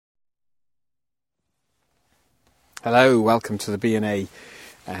Hello, welcome to the B&A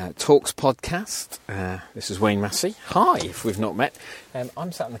Talks podcast. This is Wayne Massey. Hi, if we've not met.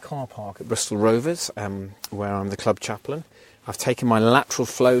 I'm sat in the car park at Bristol Rovers, where I'm the club chaplain. I've taken my lateral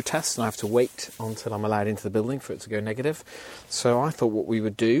flow test and I have to wait until I'm allowed into the building for it to go negative. So I thought what we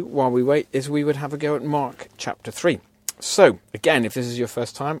would do while we wait is we would have a go at Mark chapter 3. So, again, if this is your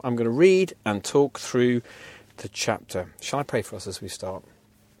first time, I'm going to read and talk through the chapter. Shall I pray for us as we start?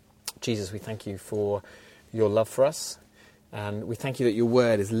 Jesus, we thank you for your love for us, and we thank you that your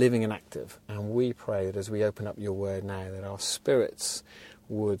word is living and active, and we pray that as we open up your word now, that our spirits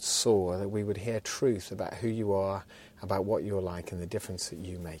would soar, that we would hear truth about who you are, about what you're like, and the difference that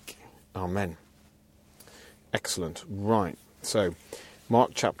you make. Amen. Excellent. Right, so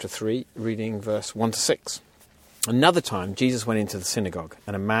Mark chapter 3, reading verse 1 to 6. Another time Jesus went into the synagogue,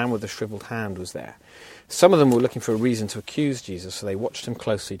 and a man with a shriveled hand was there. Some of them were looking for a reason to accuse Jesus, so they watched him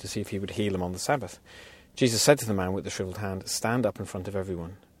closely to see if he would heal him on the Sabbath. Jesus said to the man with the shriveled hand, "Stand up in front of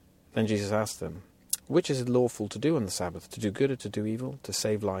everyone." Then Jesus asked them, "Which is it lawful to do on the Sabbath, to do good or to do evil, to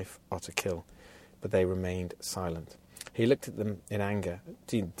save life or to kill?" But they remained silent. He looked at them in anger,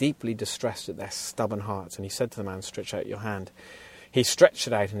 deeply distressed at their stubborn hearts, and he said to the man, "Stretch out your hand." He stretched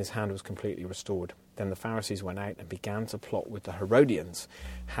it out, and his hand was completely restored. Then the Pharisees went out and began to plot with the Herodians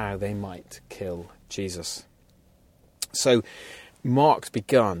how they might kill Jesus. So Mark's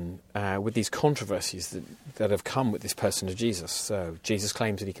begun with these controversies that have come with this person of Jesus. So Jesus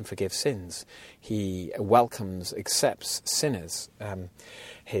claims that he can forgive sins. He welcomes, accepts sinners.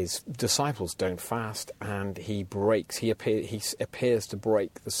 His disciples don't fast, and he appears to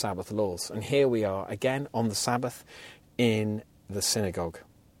break the Sabbath laws. And here we are again on the Sabbath in the synagogue.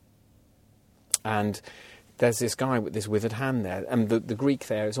 And there's this guy with this withered hand there, and the Greek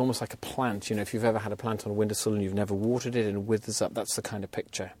there is almost like a plant. You know, if you've ever had a plant on a windowsill and you've never watered it and it withers up, that's the kind of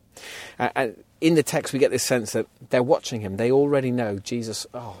picture. In the text, we get this sense that they're watching him. They already know Jesus,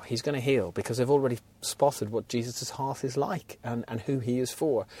 he's going to heal, because they've already spotted what Jesus' heart is like and who he is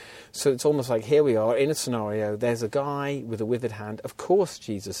for. So it's almost like here we are in a scenario, there's a guy with a withered hand. Of course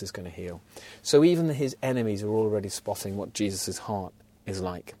Jesus is going to heal. So even his enemies are already spotting what Jesus' heart is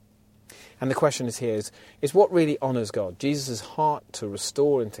like. And the question is here is what really honours God? Jesus' heart to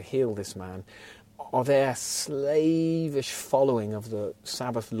restore and to heal this man, or their slavish following of the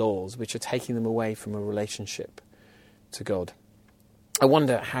Sabbath laws, which are taking them away from a relationship to God? I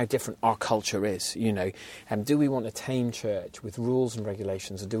wonder how different our culture is, you know. Do we want a tame church with rules and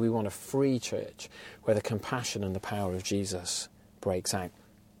regulations, or do we want a free church where the compassion and the power of Jesus breaks out?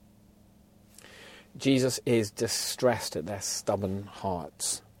 Jesus is distressed at their stubborn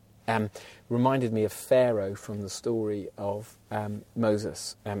hearts. Reminded me of Pharaoh from the story of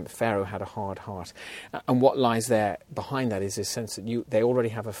Moses. Pharaoh had a hard heart. And what lies there behind that is this sense that they already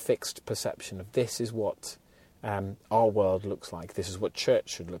have a fixed perception of this is what our world looks like, this is what church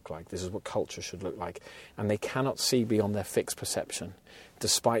should look like, this is what culture should look like. And they cannot see beyond their fixed perception,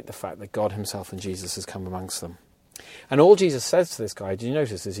 despite the fact that God himself and Jesus has come amongst them. And all Jesus says to this guy, do you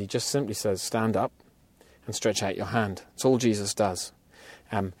notice, is he just simply says, "Stand up and stretch out your hand." That's all Jesus does.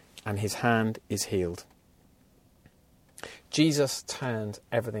 And his hand is healed. Jesus turned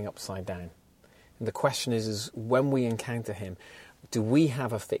everything upside down. And the question is when we encounter him, do we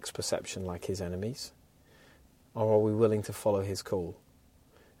have a fixed perception like his enemies? Or are we willing to follow his call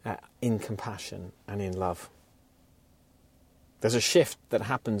in compassion and in love? There's a shift that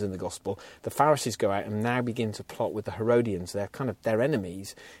happens in the gospel. The Pharisees go out and now begin to plot with the Herodians, their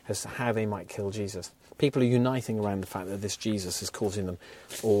enemies, as to how they might kill Jesus. People are uniting around the fact that this Jesus is causing them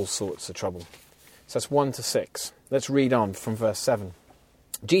all sorts of trouble. So that's 1 to 6. Let's read on from verse 7.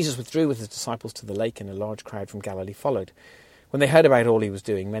 Jesus withdrew with his disciples to the lake, and a large crowd from Galilee followed. When they heard about all he was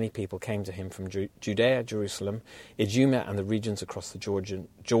doing, many people came to him from Judea, Jerusalem, Idumea, and the regions across the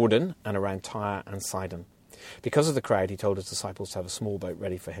Jordan and around Tyre and Sidon. Because of the crowd, he told his disciples to have a small boat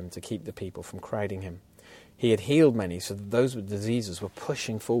ready for him to keep the people from crowding him. He had healed many, so that those with diseases were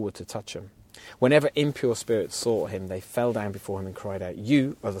pushing forward to touch him. Whenever impure spirits saw him, they fell down before him and cried out,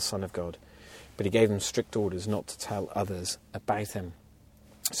 "You are the Son of God." But he gave them strict orders not to tell others about him.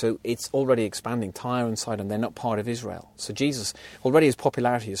 So it's already expanding. Tyre and Sidon, they're not part of Israel. So Jesus, already his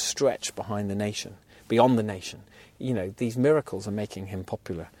popularity is stretched behind the nation, beyond the nation. You know, these miracles are making him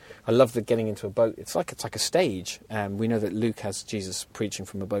popular. I love the getting into a boat. It's like a stage. We know that Luke has Jesus preaching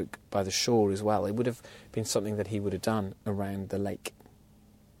from a boat by the shore as well. It would have been something that he would have done around the lake.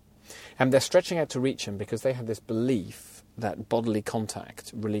 And they're stretching out to reach him because they have this belief that bodily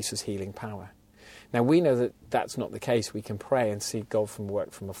contact releases healing power. Now, we know that that's not the case. We can pray and see God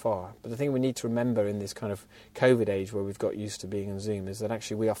work from afar. But the thing we need to remember in this kind of COVID age where we've got used to being on Zoom is that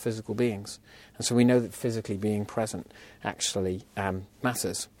actually we are physical beings. And so we know that physically being present actually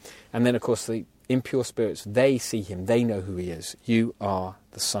matters. And then, of course, the impure spirits, they see him. They know who he is. You are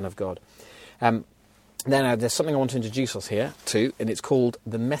the Son of God. Now, there's something I want to introduce us here to, and it's called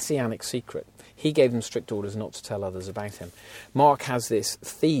the Messianic Secret. He gave them strict orders not to tell others about him. Mark has this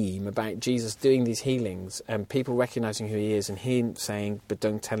theme about Jesus doing these healings and people recognising who he is and him saying, but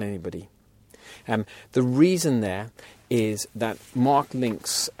don't tell anybody. The reason there is that Mark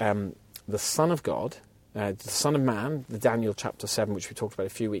links the Son of God, the Son of Man, the Daniel chapter 7, which we talked about a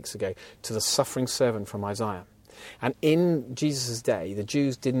few weeks ago, to the suffering servant from Isaiah. And in Jesus' day, the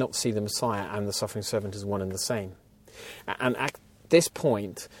Jews did not see the Messiah and the suffering servant as one and the same. And at this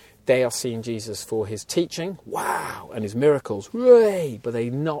point, they are seeing Jesus for his teaching, wow, and his miracles, hooray, but they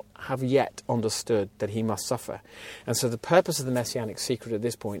not have yet understood that he must suffer. And so the purpose of the Messianic Secret at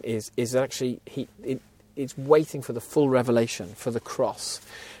this point is actually it's waiting for the full revelation, for the cross,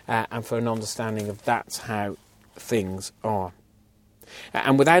 and for an understanding of that's how things are.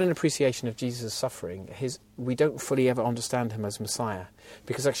 And without an appreciation of Jesus' suffering, we don't fully ever understand him as Messiah,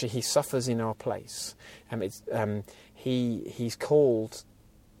 because actually he suffers in our place. He's called,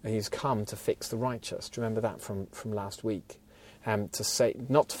 he's come to fix the righteous. Do you remember that from last week? To say,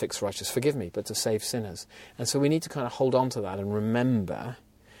 not to fix the righteous, forgive me, but to save sinners. And so we need to kind of hold on to that and remember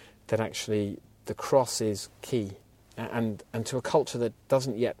that actually the cross is key. And to a culture that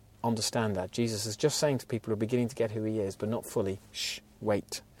doesn't yet understand that, Jesus is just saying to people who are beginning to get who he is, but not fully,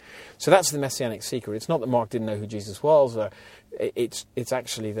 wait. So that's the Messianic Secret. It's not that Mark didn't know who Jesus was, or it's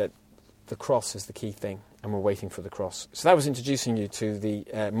actually that the cross is the key thing, and we're waiting for the cross. So that was introducing you to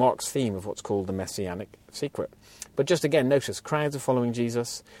the Mark's theme of what's called the Messianic Secret. But just again, notice, crowds are following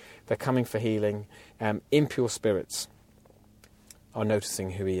Jesus, they're coming for healing, impure spirits are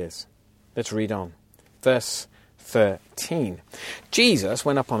noticing who he is. Let's read on. Verse 13. Jesus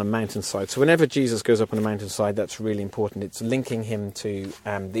went up on a mountainside. So whenever Jesus goes up on a mountainside, that's really important. It's linking him to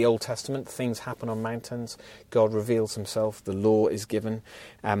the Old Testament. Things happen on mountains. God reveals himself. The law is given.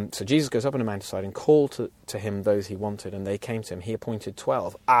 So Jesus goes up on a mountainside and called to him those he wanted, and they came to him. He appointed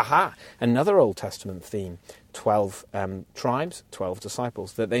 12. Aha! Another Old Testament theme. 12 tribes, 12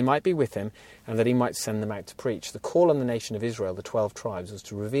 disciples, that they might be with him and that he might send them out to preach. The call on the nation of Israel, the 12 tribes, was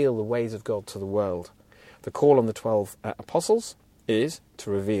to reveal the ways of God to the world. The call on the 12 apostles is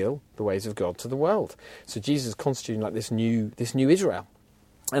to reveal the ways of God to the world. So Jesus is constituting like this new Israel,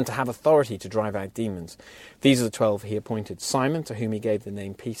 and to have authority to drive out demons. These are the 12 he appointed. Simon, to whom he gave the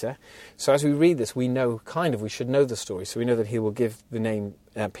name Peter. So as we read this, we should know the story. So we know that he will give the name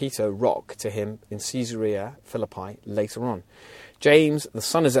Peter, rock, to him in Caesarea Philippi later on. James, the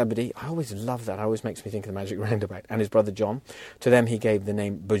son of Zebedee, I always love that, it always makes me think of the Magic Roundabout, and his brother John. To them he gave the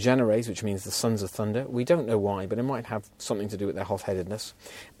name Boanerges, which means the sons of thunder. We don't know why, but it might have something to do with their hot-headedness.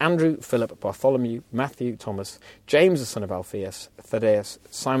 Andrew, Philip, Bartholomew, Matthew, Thomas, James the son of Alphaeus, Thaddeus,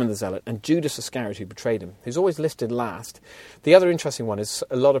 Simon the Zealot, and Judas Iscariot who betrayed him, who's always listed last. The other interesting one is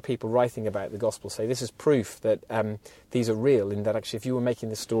a lot of people writing about the Gospel say this is proof that these are real, in that actually if you were making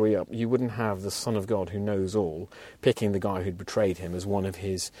this story up, you wouldn't have the Son of God who knows all picking the guy who'd betrayed him as one of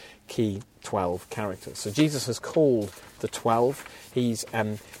his key 12 characters. So Jesus has called the 12. It's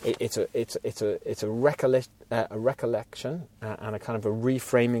a recollection and a kind of a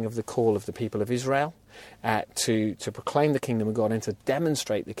reframing of the call of the people of Israel to proclaim the kingdom of God and to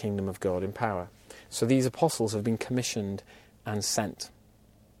demonstrate the kingdom of God in power. So these apostles have been commissioned and sent,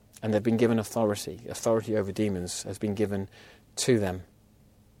 and they've been given authority. Authority over demons has been given to them.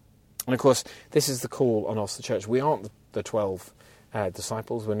 And of course, this is the call on us, the church. We aren't the 12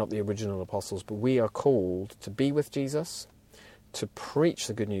 disciples, we're not the original apostles, but we are called to be with Jesus, to preach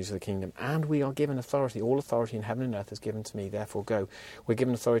the good news of the kingdom, and we are given authority. All authority in heaven and earth is given to me, therefore go. We're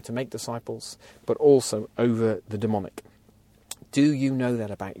given authority to make disciples, but also over the demonic. Do you know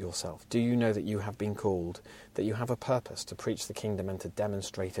that about yourself? Do you know that you have been called, that you have a purpose to preach the kingdom and to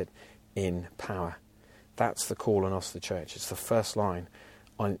demonstrate it in power? That's the call on us, the church. It's the first line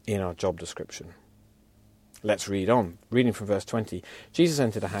in our job description. Let's read on. Reading from verse 20. Jesus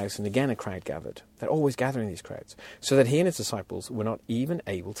entered a house, and again a crowd gathered. They're always gathering, these crowds. So that he and his disciples were not even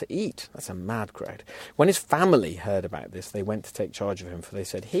able to eat. That's a mad crowd. When his family heard about this, they went to take charge of him, for they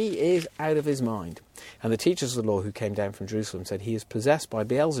said, he is out of his mind. And the teachers of the law who came down from Jerusalem said, he is possessed by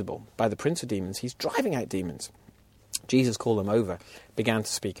Beelzebul, by the prince of demons. He's driving out demons. Jesus called them over, began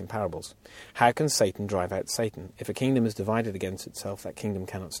to speak in parables. How can Satan drive out Satan? If a kingdom is divided against itself, that kingdom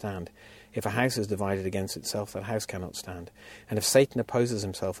cannot stand. If a house is divided against itself, that house cannot stand. And if Satan opposes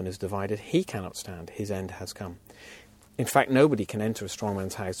himself and is divided, he cannot stand. His end has come. In fact, nobody can enter a strong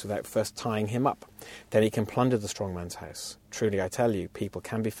man's house without first tying him up. Then he can plunder the strong man's house. Truly, I tell you, people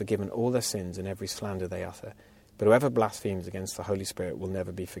can be forgiven all their sins and every slander they utter. But whoever blasphemes against the Holy Spirit will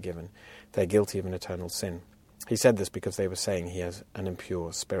never be forgiven. They are guilty of an eternal sin. He said this because they were saying he has an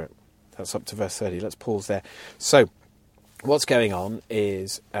impure spirit. That's up to verse 30. Let's pause there. So, what's going on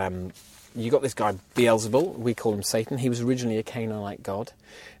is you got this guy Beelzebul. We call him Satan. He was originally a Canaanite god.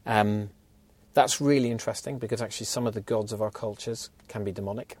 That's really interesting because actually some of the gods of our cultures can be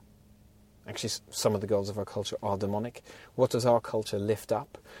demonic. Actually, some of the gods of our culture are demonic. What does our culture lift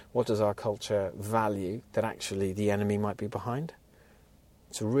up? What does our culture value that actually the enemy might be behind?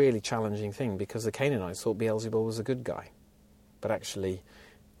 It's a really challenging thing because the Canaanites thought Beelzebul was a good guy, but actually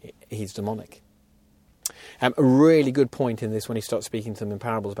he's demonic. A really good point in this when he starts speaking to them in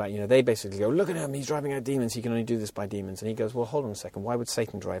parables about, they basically go, look at him, he's driving out demons, he can only do this by demons. And he goes, well, hold on a second, why would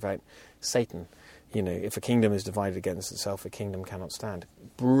Satan drive out Satan? If a kingdom is divided against itself, a kingdom cannot stand.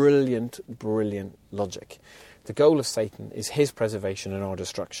 Brilliant, brilliant logic. The goal of Satan is his preservation and our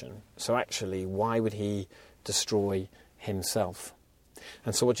destruction. So actually, why would he destroy himself?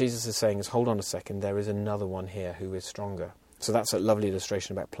 And so what Jesus is saying is, hold on a second, there is another one here who is stronger. So that's a lovely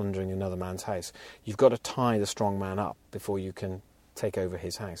illustration about plundering another man's house. You've got to tie the strong man up before you can take over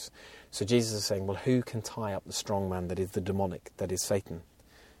his house. So Jesus is saying, well, who can tie up the strong man that is the demonic, that is Satan?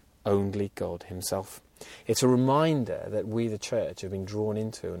 Only God himself. It's a reminder that we, the church, have been drawn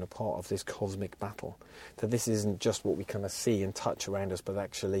into and a part of this cosmic battle. That this isn't just what we kind of see and touch around us, but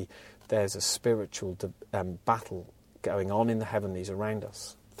actually there's a spiritual battle going on in the heavenlies around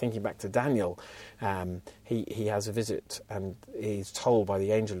us. Thinking back to Daniel, he has a visit and he's told by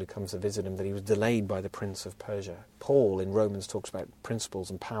the angel who comes to visit him that he was delayed by the prince of Persia. Paul in Romans talks about principles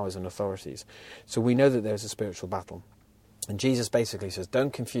and powers and authorities. So we know that there's a spiritual battle. And Jesus basically says,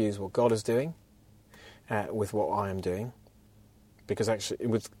 don't confuse what God is doing with what I am doing. Because actually,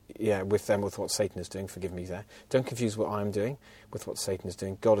 with what Satan is doing, forgive me there. Don't confuse what I am doing with what Satan is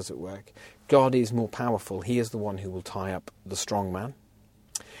doing. God is at work. God is more powerful. He is the one who will tie up the strong man.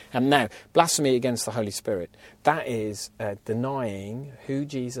 And now, blasphemy against the Holy Spirit, that is denying who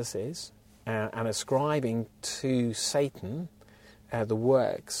Jesus is and ascribing to Satan the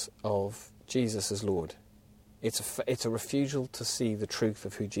works of Jesus as Lord. It's a refusal to see the truth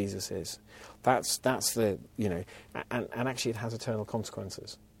of who Jesus is. That's the, and actually it has eternal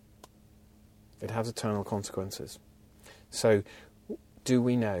consequences. It has eternal consequences. So, do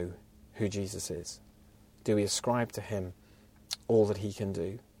we know who Jesus is? Do we ascribe to him all that he can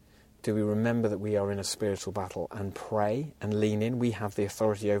do? Do we remember that we are in a spiritual battle and pray and lean in? We have the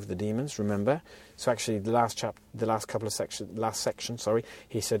authority over the demons, remember? So actually the last section,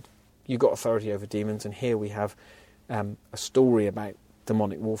 he said, you got authority over demons, and here we have a story about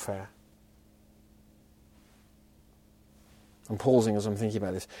demonic warfare. I'm pausing as I'm thinking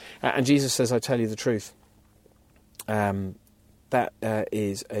about this. And Jesus says, I tell you the truth. That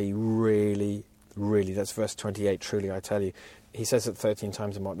is a really, that's verse 28, truly I tell you. He says it 13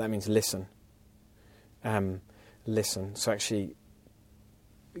 times in Mark. That means listen. Listen. So actually,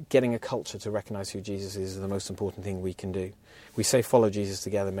 getting a culture to recognise who Jesus is the most important thing we can do. We say follow Jesus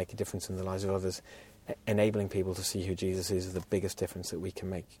together, make a difference in the lives of others. Enabling people to see who Jesus is the biggest difference that we can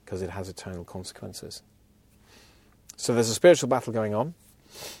make, because it has eternal consequences. So there's a spiritual battle going on.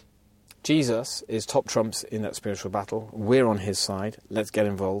 Jesus is top trumps in that spiritual battle. We're on his side. Let's get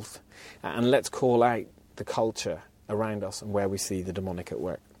involved. And let's call out the culture around us and where we see the demonic at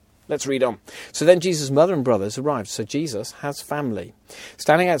work. Let's read on. So then Jesus' mother and brothers arrived. So Jesus has family.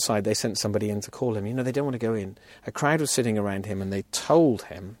 Standing outside, they sent somebody in to call him. They don't want to go in. A crowd was sitting around him, and they told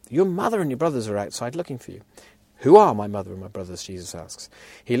him, your mother and your brothers are outside looking for you. Who are my mother and my brothers? Jesus asks.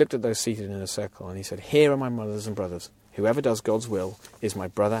 He looked at those seated in a circle, and he said, here are my mothers and brothers. Whoever does God's will is my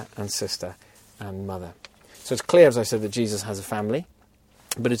brother and sister and mother. So it's clear, as I said, that Jesus has a family.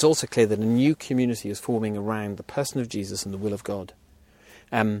 But it's also clear that a new community is forming around the person of Jesus and the will of God.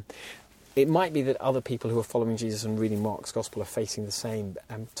 It might be that other people who are following Jesus and reading Mark's Gospel are facing the same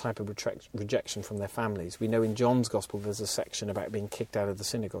type of rejection from their families. We know in John's Gospel there's a section about being kicked out of the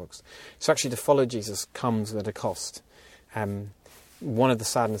synagogues. So actually to follow Jesus comes at a cost. One of the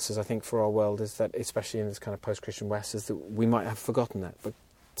sadnesses, I think, for our world is that, especially in this kind of post-Christian West, is that we might have forgotten that. But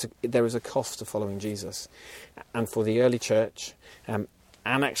there is a cost to following Jesus. And for the early church, and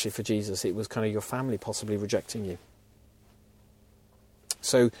actually for Jesus, it was kind of your family possibly rejecting you.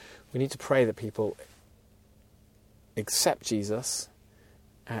 So we need to pray that people accept Jesus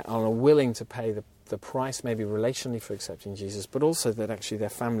and are willing to pay the price, maybe relationally, for accepting Jesus, but also that actually their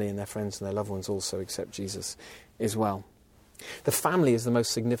family and their friends and their loved ones also accept Jesus as well. The family is the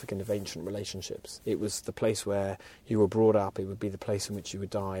most significant of ancient relationships. It was the place where you were brought up. It would be the place in which you would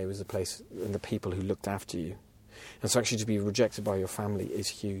die. It was the place and the people who looked after you. And so actually to be rejected by your family is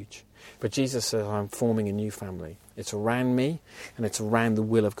huge. But Jesus says, I'm forming a new family. It's around me and it's around the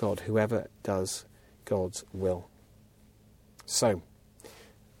will of God, whoever does God's will. So,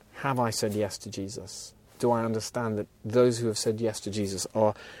 have I said yes to Jesus? Do I understand that those who have said yes to Jesus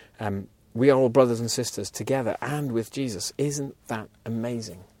are... we are all brothers and sisters together and with Jesus. Isn't that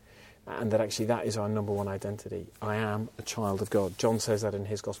amazing? And that actually that is our number one identity. I am a child of God. John says that in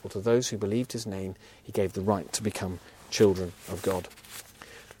his gospel. To those who believed his name, he gave the right to become children of God.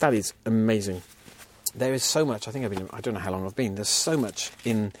 That is amazing. There is so much. I don't know how long I've been. There's so much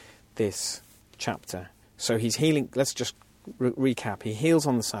in this chapter. So he's healing. Let's just recap. He heals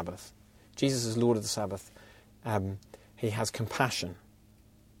on the Sabbath. Jesus is Lord of the Sabbath. He has compassion.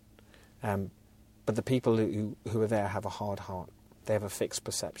 But the people who are there have a hard heart. They have a fixed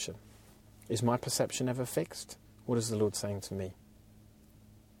perception. Is my perception ever fixed? What is the Lord saying to me?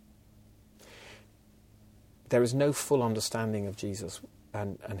 There is no full understanding of Jesus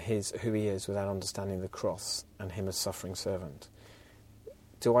and who he is without understanding the cross and him as suffering servant.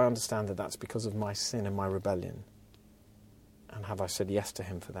 Do I understand that that's because of my sin and my rebellion? And have I said yes to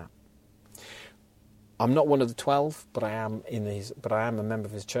him for that? I'm not one of the 12, but I am a member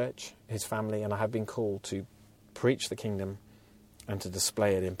of his church, his family, and I have been called to preach the kingdom and to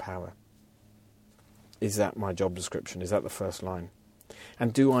display it in power. Is that my job description? Is that the first line?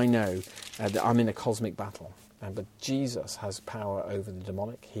 And do I know that I'm in a cosmic battle? But Jesus has power over the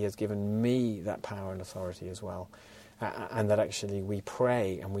demonic. He has given me that power and authority as well. And that actually we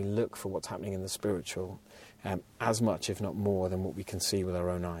pray and we look for what's happening in the spiritual as much, if not more, than what we can see with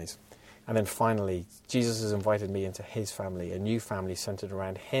our own eyes. And then finally, Jesus has invited me into his family, a new family centered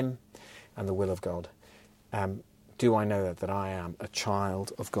around him and the will of God. Do I know that I am a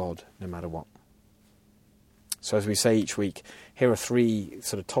child of God no matter what? So as we say each week, here are 3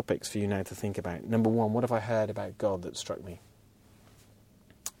 sort of topics for you now to think about. Number 1, what have I heard about God that struck me?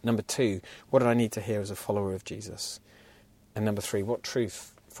 Number 2, what did I need to hear as a follower of Jesus? And number 3, what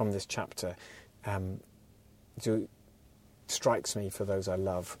truth from this chapter strikes me for those I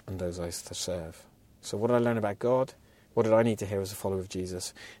love and those I serve? So what did I learn about God? What did I need to hear as a follower of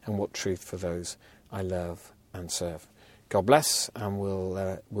Jesus? And what truth for those I love and serve? God bless, and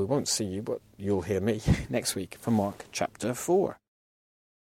we won't see you, but you'll hear me next week from Mark chapter 4.